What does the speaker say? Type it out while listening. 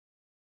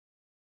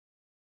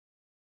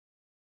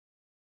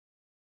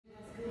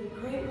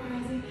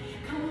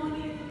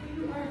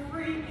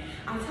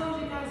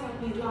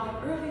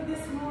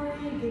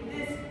get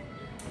this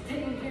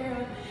taken care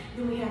of.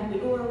 Then we have the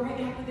order right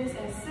after this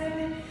at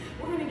 7.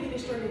 We're gonna get it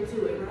straight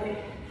into it,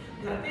 right?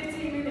 We got a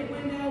 15-minute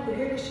window. We're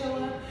here to show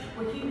up.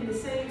 We're keeping the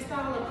same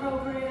style of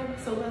program.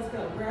 So let's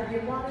go. Grab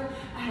your water.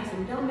 I have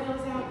some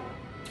dumbbells out.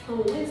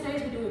 On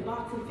Wednesdays, we do a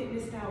boxing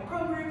fitness style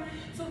program.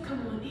 So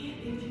come on in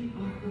if you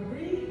are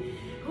ready.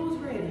 Who's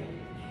ready?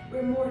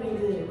 We're more than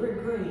good. We're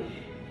great.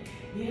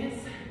 Yes?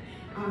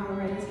 All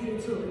right, let's get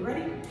into it.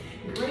 Ready?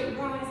 Great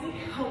rising.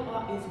 Hope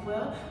all is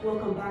well.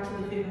 Welcome back to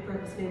the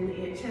Fitherpurpose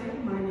Family Ed channel.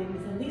 My name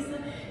is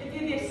Elisa. If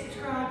you haven't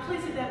subscribed,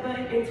 please hit that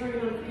button and turn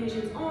your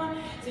notifications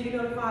on so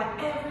you're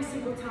notified every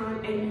single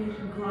time a new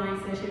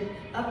grind session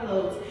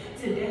uploads.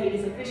 Today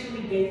is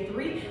officially day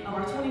 3 of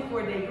our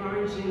 24-day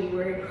grind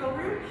January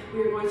program.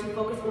 We are going to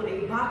focus on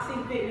a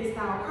boxing fitness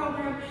style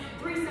program,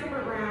 3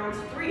 separate rounds,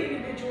 3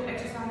 individual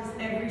exercises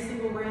every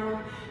single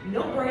round,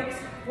 no breaks,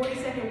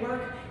 40-second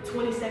work,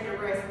 20-second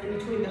rest in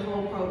between the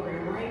whole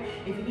program, right?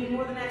 If you need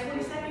more than that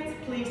 20 seconds,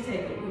 please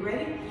take it. You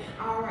ready?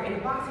 All right, in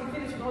the boxing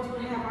fitness, we're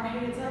going to have our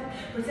hands up,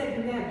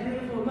 protecting that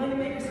beautiful money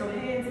maker, so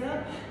hands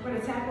up. We're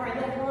going to tap right,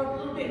 left arm a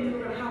little bit, and then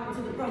we're going to hop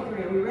into the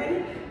program. We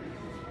ready?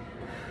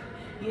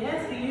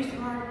 Yes, get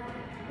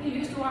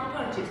used to our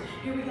punches.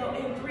 Here we go,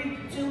 in 3,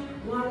 2,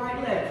 1,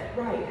 right, left,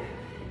 right,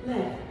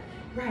 left,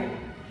 right,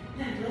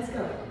 left. Let's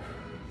go.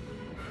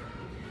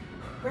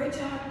 Great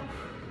job.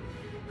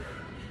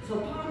 So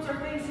palms are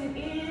facing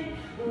in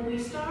when we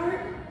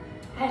start.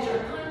 As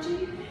you're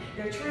punching,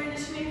 they're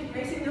transitioning,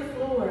 facing the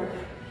floor.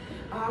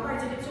 All right,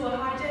 take it to a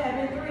high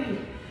jab in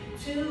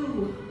 3, 2,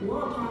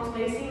 1. Palms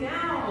facing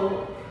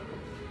out.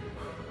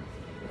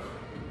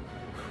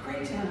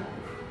 Great job.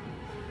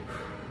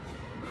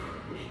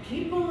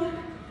 Keep going.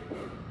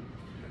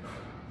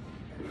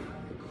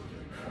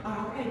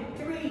 All right,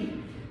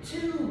 3, 2,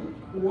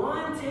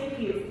 1. Take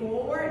it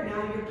forward.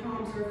 Now your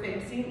palms are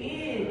facing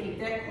in. Keep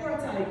that core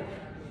tight.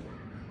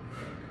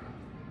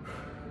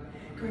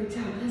 Great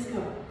job, let's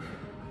go.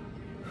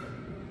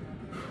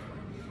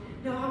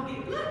 Now I'll get,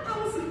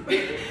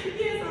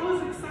 yes, I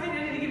was excited. I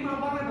need to get my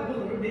vibe up a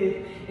little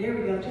bit. There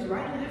we go, just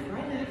right, left,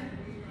 right, left.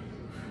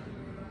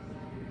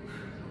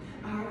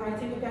 All right,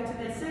 take it back to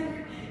that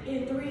center.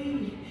 In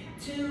 3,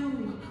 2,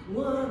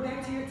 1,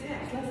 back to your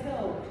taps. Let's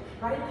go.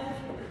 Right,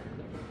 left.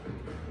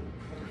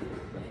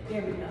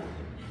 There we go.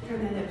 Turn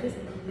that up just a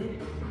little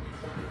bit.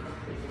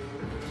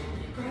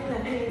 Right,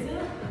 left, hands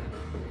up.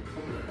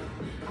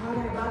 All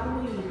right, bottom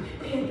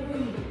knee. In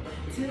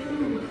 3, 2,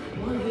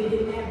 1, get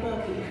in that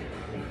bucket.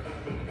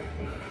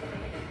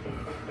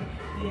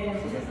 Yes,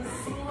 this is a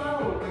slow,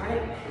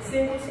 right?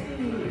 Single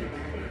speed.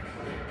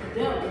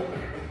 Double.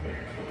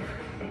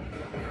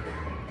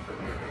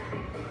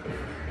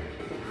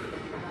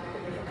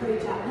 Great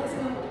job, let's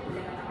go.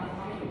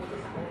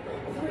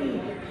 3,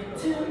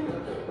 2,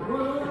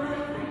 1,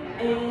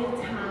 and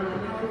time.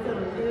 How we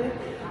feeling? Good?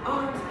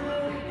 Arms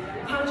good?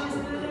 Punches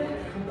good?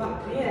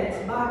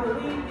 Yes, body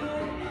lean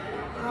good?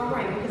 All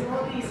right, because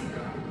all these,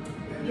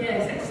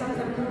 yes, exercises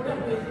that we're coming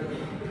up with,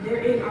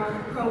 they're in our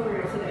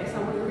program today, so I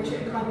want to make sure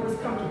everybody was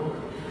comfortable.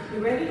 You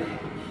ready?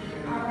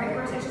 All right,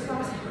 first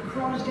exercise,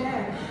 cross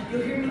jab.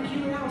 You'll hear me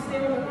cue it out.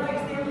 Stay on the right,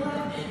 stay on the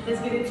left.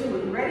 Let's get into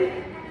it. You ready?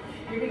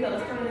 Here we go.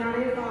 Let's count it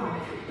down in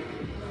 5.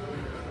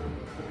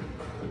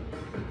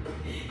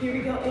 Here we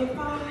go in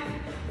 5,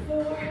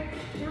 4,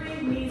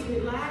 3. Knees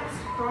relax.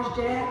 Cross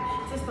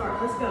jab to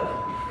start. Let's go.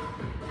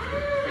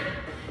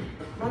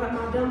 Right up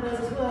my dumbbells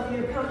as well if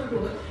you're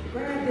comfortable.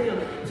 Grab them.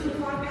 2 to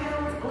 5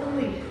 pounds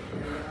only.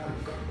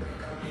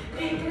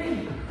 In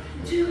 3,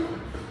 2,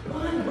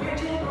 1. Right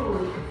jab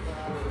only.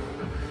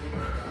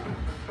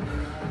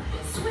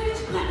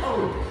 Switch left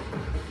only.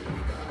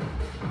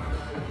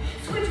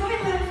 Switch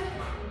right left.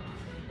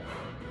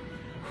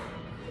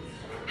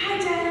 High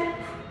jab.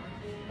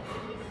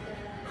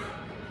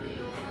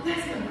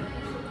 Let's go.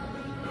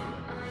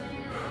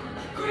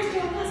 Cross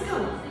jab. Let's go.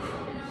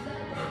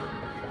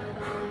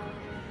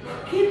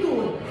 Keep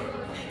going.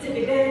 Take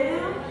it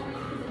down.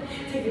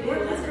 Take it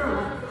down. Let's go.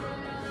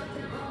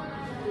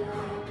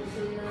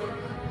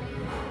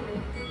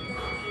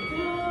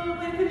 Good.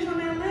 Way to finish on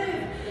that leg.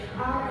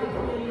 All right,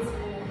 please.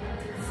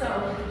 So,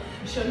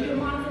 show you a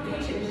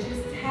modification. It's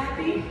just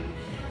tapping,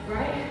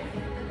 right?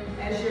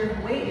 As your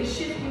weight is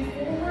shifting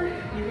forward,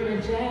 you're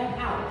going to jab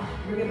out.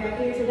 Bring it back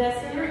into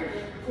that center.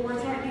 Core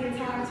tight the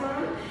entire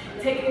time.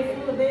 Taking it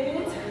full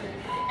advantage.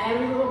 Add a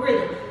little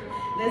rhythm.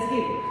 Let's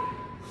get it.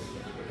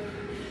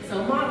 So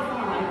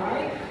modify,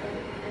 right?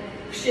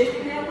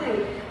 Shifting that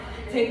weight,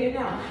 taking it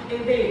out,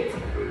 advance.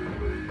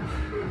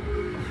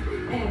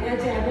 And that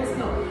jab, let's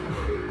go.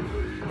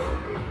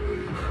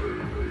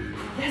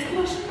 Let's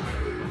push.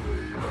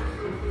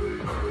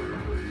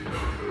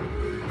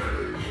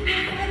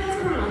 And let's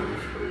grind.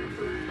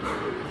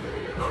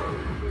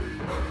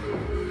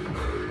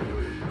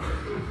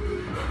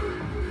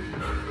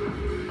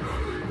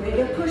 Way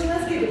to push,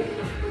 let's get it.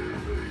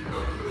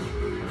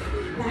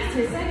 Last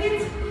 10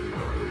 seconds.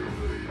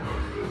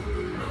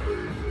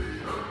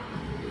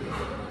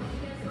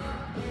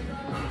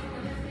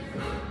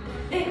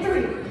 In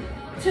 3,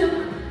 2,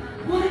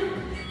 1,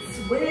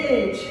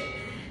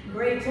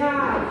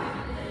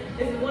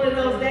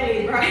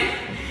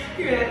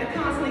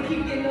 to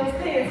keep getting those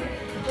pants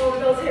over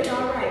those hips.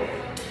 All right.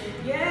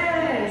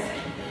 Yes.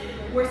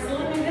 We're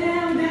slimming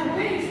down that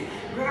waist.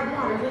 Grab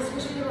water. Let's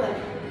switch to the left.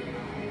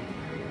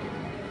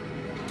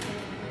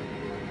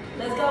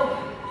 Let's go.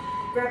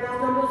 Grab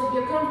those dumbbells if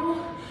you're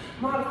comfortable.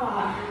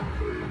 Modify.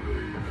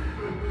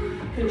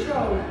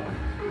 Control.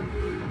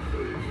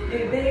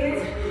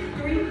 Advance.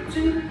 3,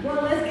 2,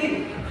 1. Let's get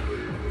it.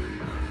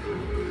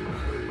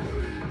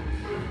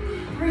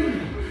 3,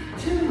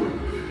 2,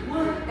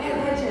 1. Add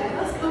that jab.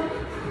 Let's go.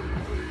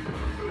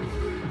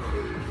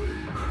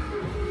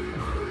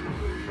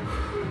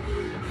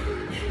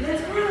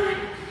 Let's grind.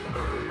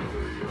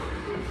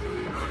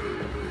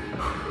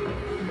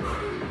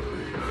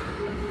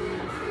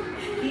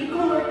 Keep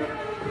going.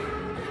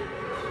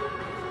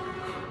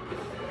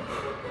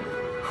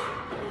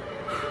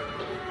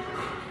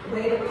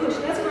 Way to push.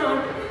 Let's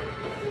grind.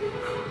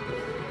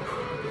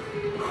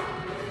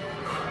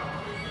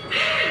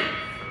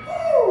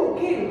 Woo!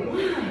 Get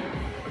one.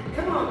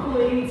 Come on,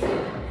 queens.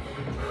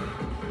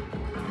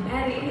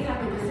 Add any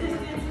type of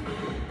resistance.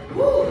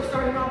 Woo!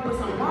 Starting off with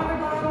some water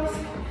bottles.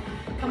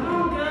 Come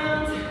on,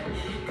 guns.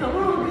 Come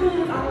on,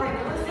 guns. All right,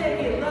 now let's take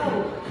it low.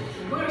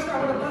 We're gonna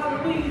start with a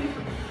bottom weave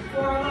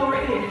for our lower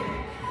end.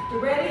 You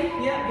ready?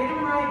 Yep, get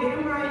them right, get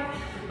them right.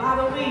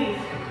 Bottom weave.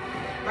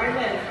 Right,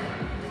 left.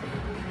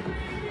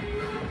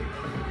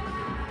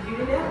 Get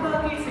in that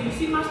bucket. So you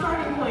see my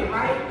starting point,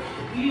 right?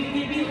 You need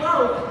to get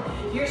below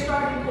your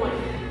starting point.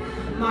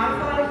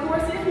 Modify, of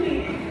course, if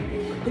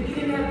needed. But get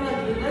in that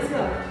bucket. Let's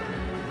go.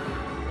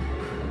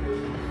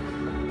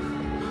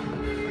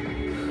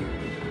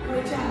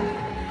 Great job.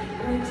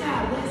 Great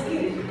job. Let's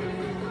get it.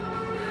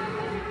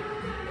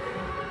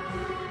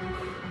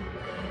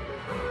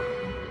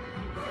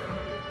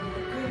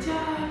 Great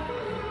job.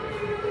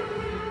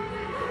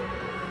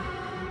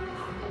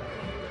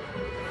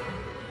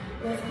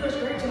 Let's push.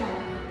 Great job.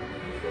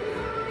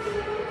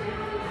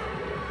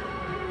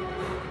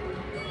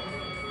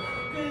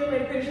 Good way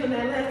to finish on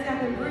that left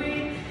tap and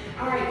breathe.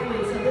 All right,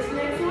 queen. So this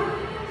next one,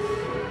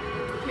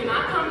 if you're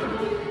not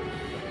comfortable,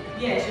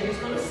 yes, you're just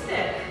going to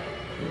step.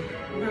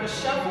 We're going to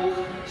shuffle,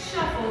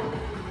 shuffle.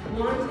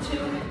 1, 2,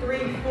 3,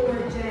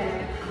 4, jab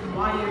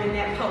while you're in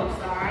that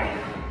post, all right?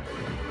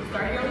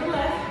 Start here on the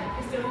left.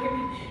 You still hear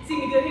me? See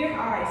me good here?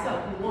 All right, so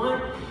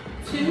 1,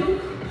 2,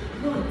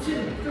 1, 2,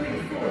 3,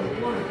 4,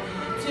 1,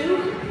 2,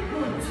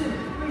 1, 2,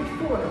 3,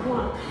 4,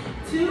 1,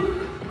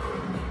 2.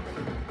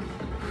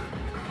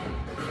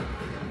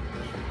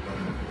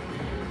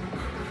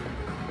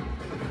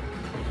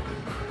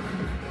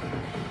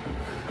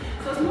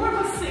 So it's more of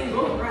a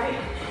single, right?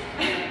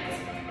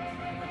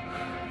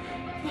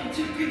 1,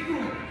 2, 3,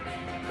 4.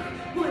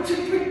 1, 2,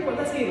 3, 4.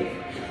 Let's get it.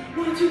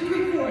 1, 2,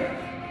 3, 4.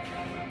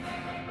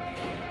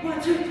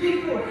 1, 2,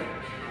 3, 4.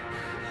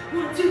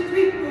 1, 2,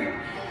 3, 4.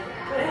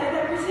 Add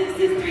that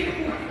resistance. 3,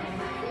 4.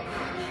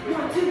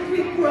 1, 2,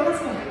 3, 4. Let's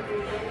go.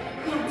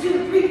 1,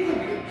 2, 3, 4.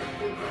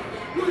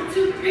 1,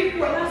 2, 3, 4.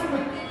 Last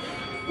one.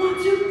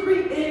 1, 2, 3,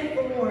 and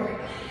 4.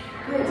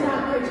 Great job,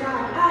 great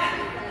job.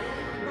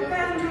 Go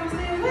fast, I'm trying to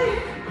stay away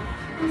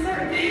from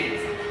certain things.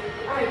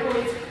 All right,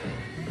 boys.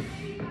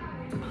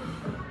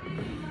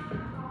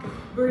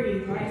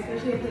 Breathe, right?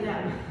 Especially after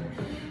that one.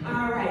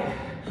 All right.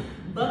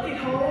 Bucket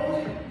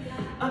hold,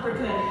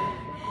 uppercut.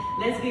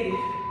 Let's get it.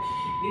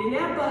 Get in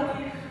that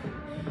bucket.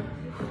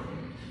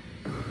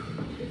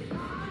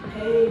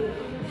 Hey,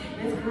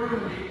 let's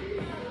grind.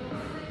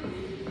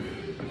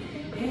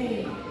 Hey,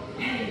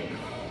 hey.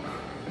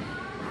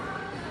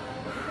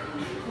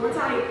 More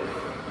tight.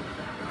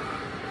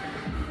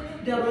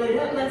 Double it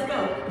up, let's go.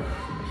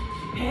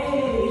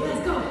 Hey,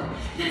 let's go.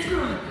 Let's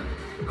grind.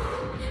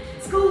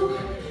 Scoop,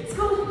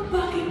 scoop,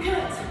 bucket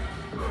cuts.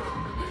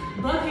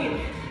 Bucket,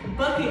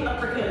 bucket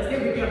uppercuts. There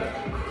we go.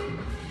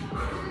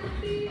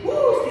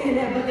 Woo, stay in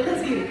that bucket.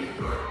 Let's get it.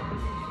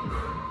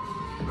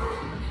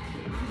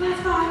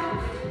 Last 5.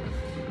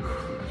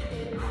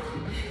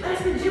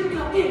 Let's finish. Here we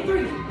go. In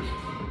 3,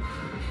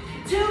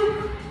 2,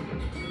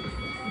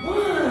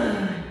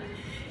 1.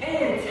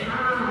 And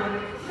time.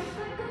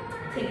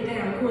 Take it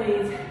down,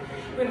 queens.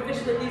 We're gonna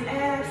finish with these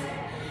abs,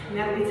 and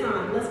that'll be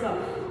time. Let's go.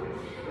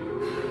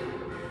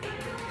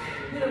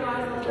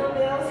 Utilize those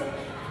dumbbells.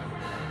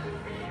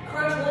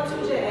 Crunch 1,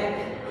 2 jab.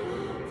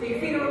 So your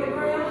feet are on the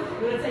ground.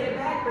 You're gonna take it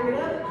back, bring it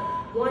up.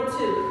 1,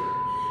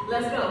 2.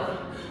 Let's go.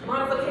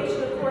 Modification,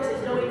 of course,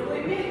 is no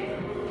equipment.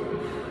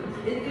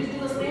 You just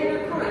do a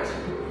standard crunch.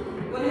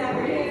 You're gonna have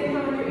your hands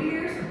behind your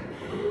ears.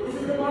 This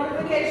is the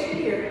modification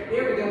here.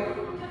 There we go.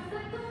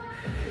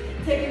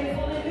 Taking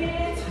full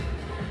advantage.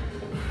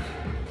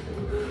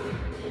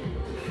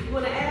 You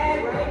want to add,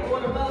 right?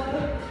 Going above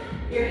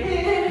your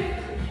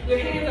head. Your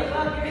hands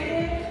above your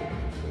head.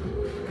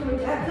 Coming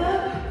back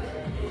up.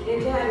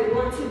 And jabbing.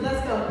 1, 2.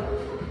 Let's go.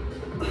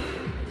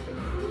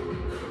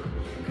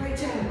 Great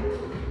job.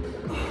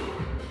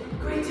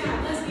 Great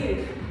job. Let's get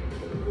it.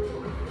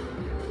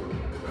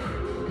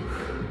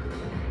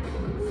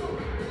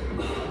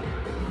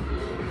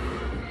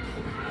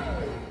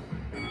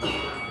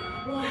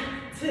 1,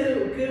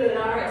 2. Good.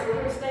 All right. So we're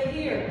going to stay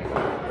here.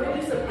 We're going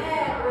to do some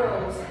ab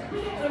rows.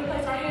 So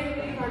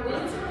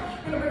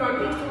our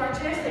knees to our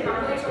chest, take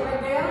our legs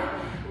right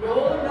down,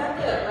 roll them back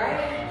up,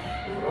 right?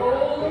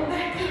 Roll them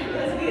back up,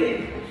 let's get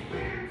it.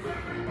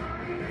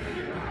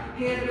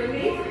 Hands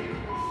underneath.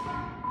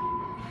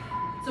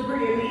 So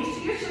bring your knees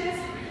to your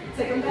chest,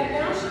 take them back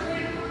down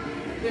straight.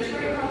 They're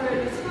straight while they're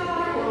in the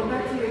sky, roll them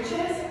back to your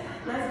chest.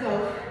 Let's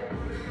go.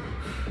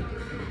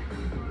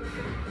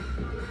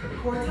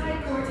 Core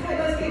tight,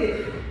 let's get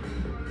it.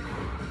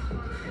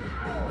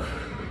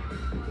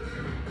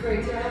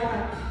 Great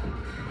job.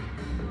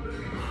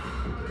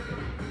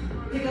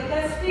 Pick up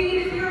that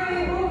speed if you're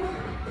able.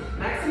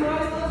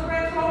 Maximize those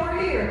breaths while we're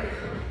here.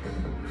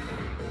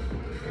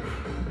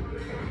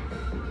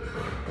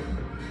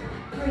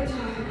 Great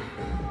job.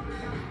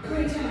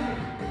 Great job.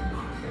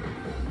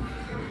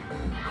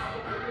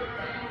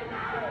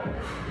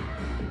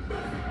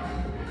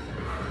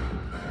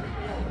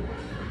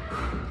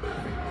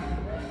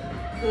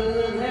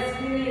 Good, let's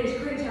finish.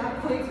 Great job,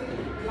 queens.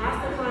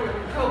 Last and final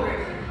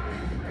program.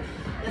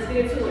 Let's get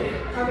into it.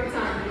 Perfect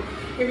timing.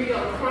 Here we go.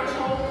 Crunch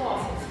hold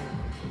pulses.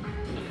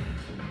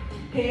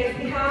 Hands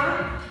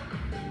behind.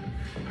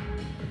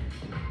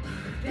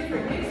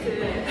 Different mix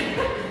today.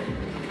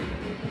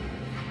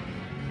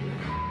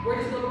 We're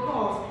just gonna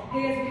pause.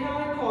 Hands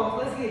behind, pause.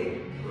 Let's get it.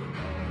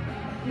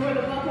 You want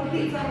to welcome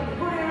feet out of the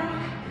ground.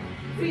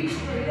 Feet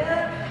straight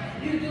up.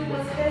 You do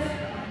what's best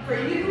for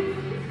you.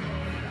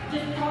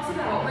 Just toss it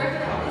out, rip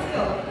it out. Let's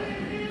go.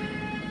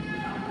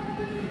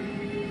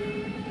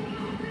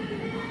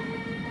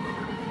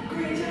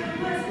 Great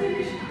job. Let's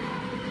finish.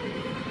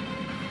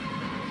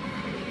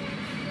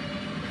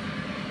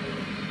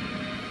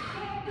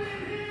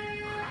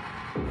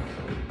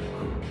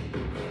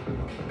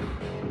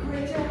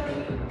 Great job.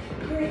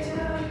 Great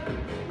job.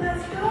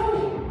 Let's go.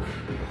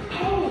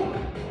 Hold.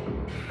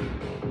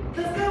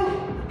 Let's go.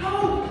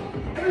 Hold.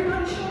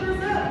 Everybody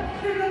shoulders up.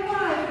 Here we go.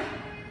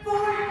 5, 4,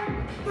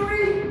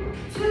 3,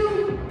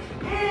 2,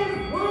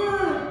 and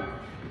 1.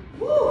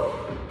 Woo.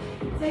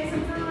 Take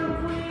some time,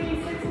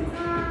 please. Take some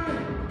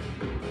time.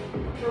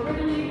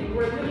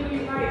 We're really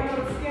right on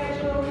the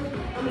schedule.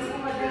 I'm gonna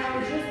slow it down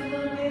just a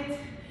little bit,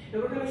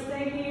 and we're gonna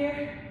stay here.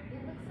 It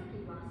looks like you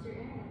lost your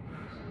internet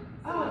connection.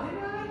 Oh, did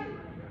I?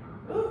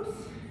 Oops.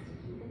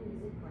 Keep the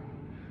music playing.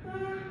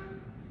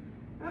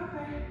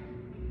 Okay.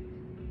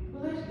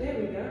 Well, there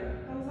we go.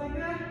 I was like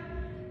that.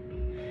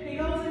 He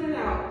goes in and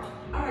out.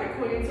 All right,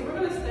 queen. So we're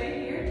gonna stay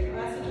here. I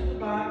said at the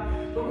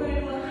bottom, but we're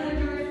gonna do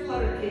 100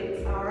 flutter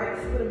kicks. All right.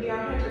 So it's gonna be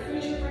our 100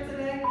 finisher for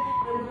today, and I'm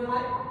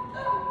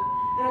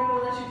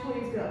gonna let you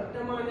queens go.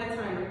 Don't mind that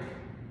timer.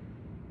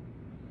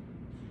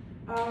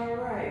 All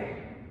right.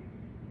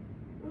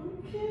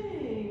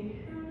 Okay.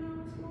 I don't know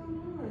what's going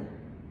on.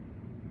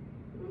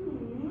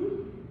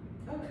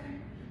 Okay.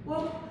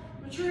 Well,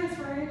 we're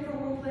transferring from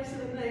one place to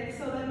the next,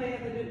 so that may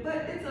have to do,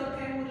 but it's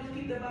okay. We'll just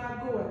keep the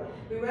vibe going.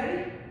 We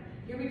ready?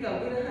 Here we go.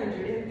 Get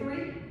 100 in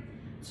 3,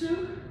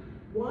 2,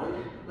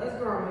 1. Let's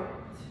grow it.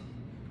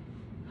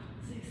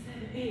 6,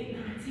 7, 8,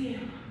 9,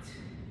 10.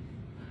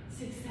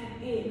 6,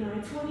 7, 8,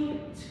 9, 20.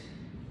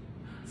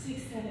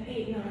 6, 7,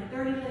 8, 9,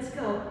 30. Let's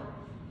go.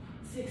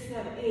 6,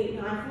 7, 8,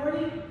 9,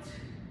 40.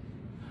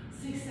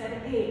 6,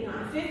 7, 8,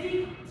 9,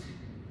 50.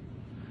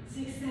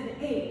 6, 7,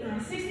 8,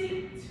 9,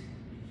 60.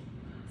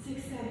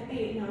 6, 7,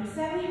 8, 9,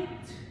 70.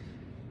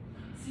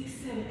 6,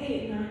 7,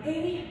 8, 9,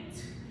 80.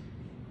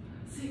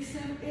 6,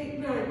 7, 8,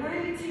 9,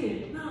 90,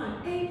 10,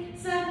 9, 8,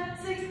 7,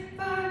 6,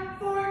 5,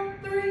 4,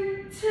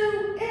 3,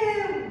 2,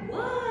 and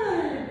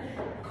 1.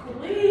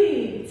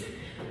 Queens,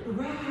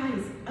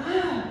 rise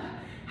up.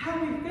 How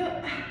we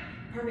feel?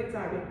 Perfect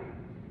timing.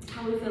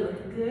 How we feeling?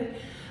 Good?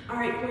 All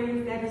right,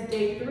 queens, that is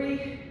day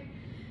 3.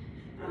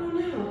 I don't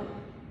know.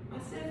 I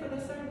said for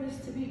the service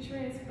to be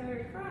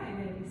transferred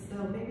Friday, so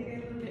maybe they're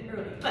a little bit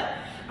early. But,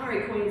 all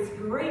right, queens,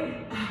 great.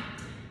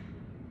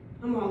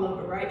 I'm all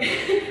over, right?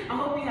 I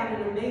hope you have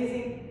an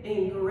amazing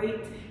and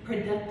great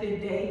productive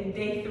day.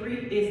 Day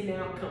 3 is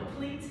now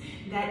complete.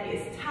 That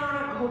is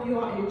time. I hope you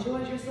all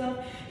enjoyed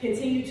yourself.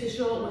 Continue to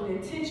show up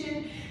with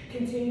intention.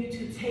 Continue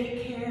to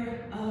take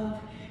care of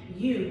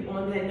you.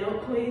 On that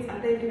note, queens, I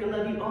thank you and I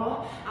love you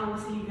all. I will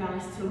see you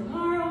guys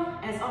tomorrow.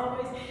 As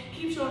always,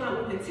 keep showing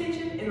up with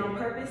intention and on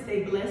purpose.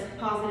 Stay blessed,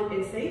 positive,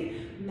 and safe.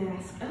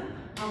 Mask up.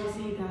 I will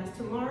see you guys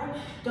tomorrow.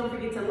 Don't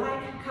forget to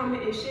like,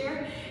 comment, and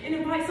share, and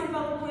invite some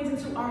fellow queens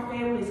into our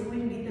family so we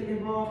can get them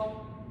involved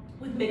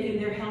with making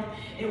their health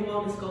and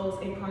wellness goals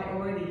a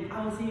priority.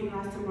 I will see you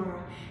guys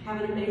tomorrow.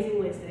 Have an amazing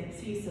Wednesday.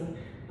 See you soon.